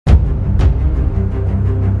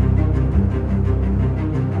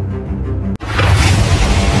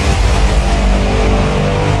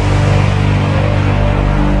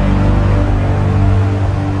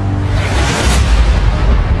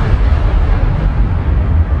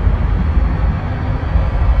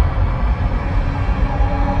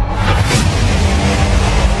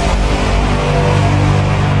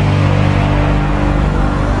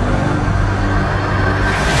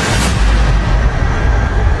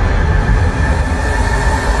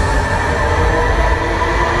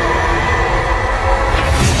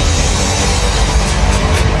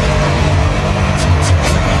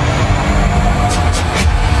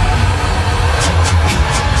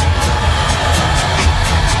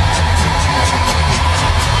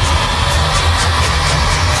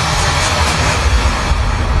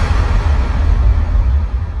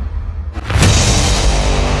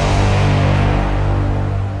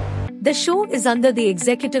show is under the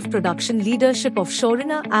executive production leadership of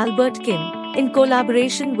showrunner Albert Kim, in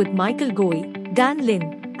collaboration with Michael Goi, Dan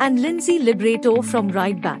Lin, and Lindsey Liberatore from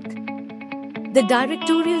Rideback. The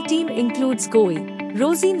directorial team includes Goi,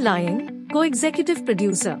 Roseanne Liang, co-executive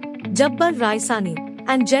producer, Jabbar Raisani,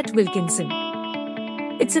 and Jet Wilkinson.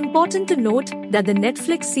 It's important to note that the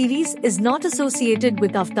Netflix series is not associated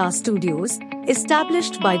with ATLA Studios,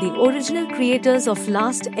 established by the original creators of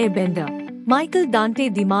Last Airbender, Michael Dante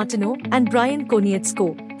DiMartino and Brian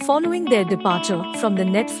Konietzko, following their departure from the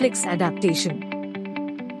Netflix adaptation.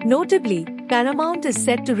 Notably, Paramount is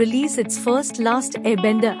set to release its first Last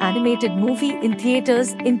Airbender animated movie in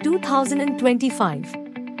theaters in 2025.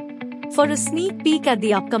 For a sneak peek at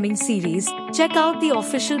the upcoming series, check out the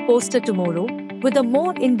official poster tomorrow, with a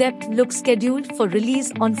more in-depth look scheduled for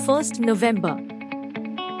release on 1st November.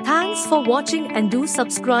 Thanks for watching and do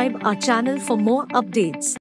subscribe our channel for more updates.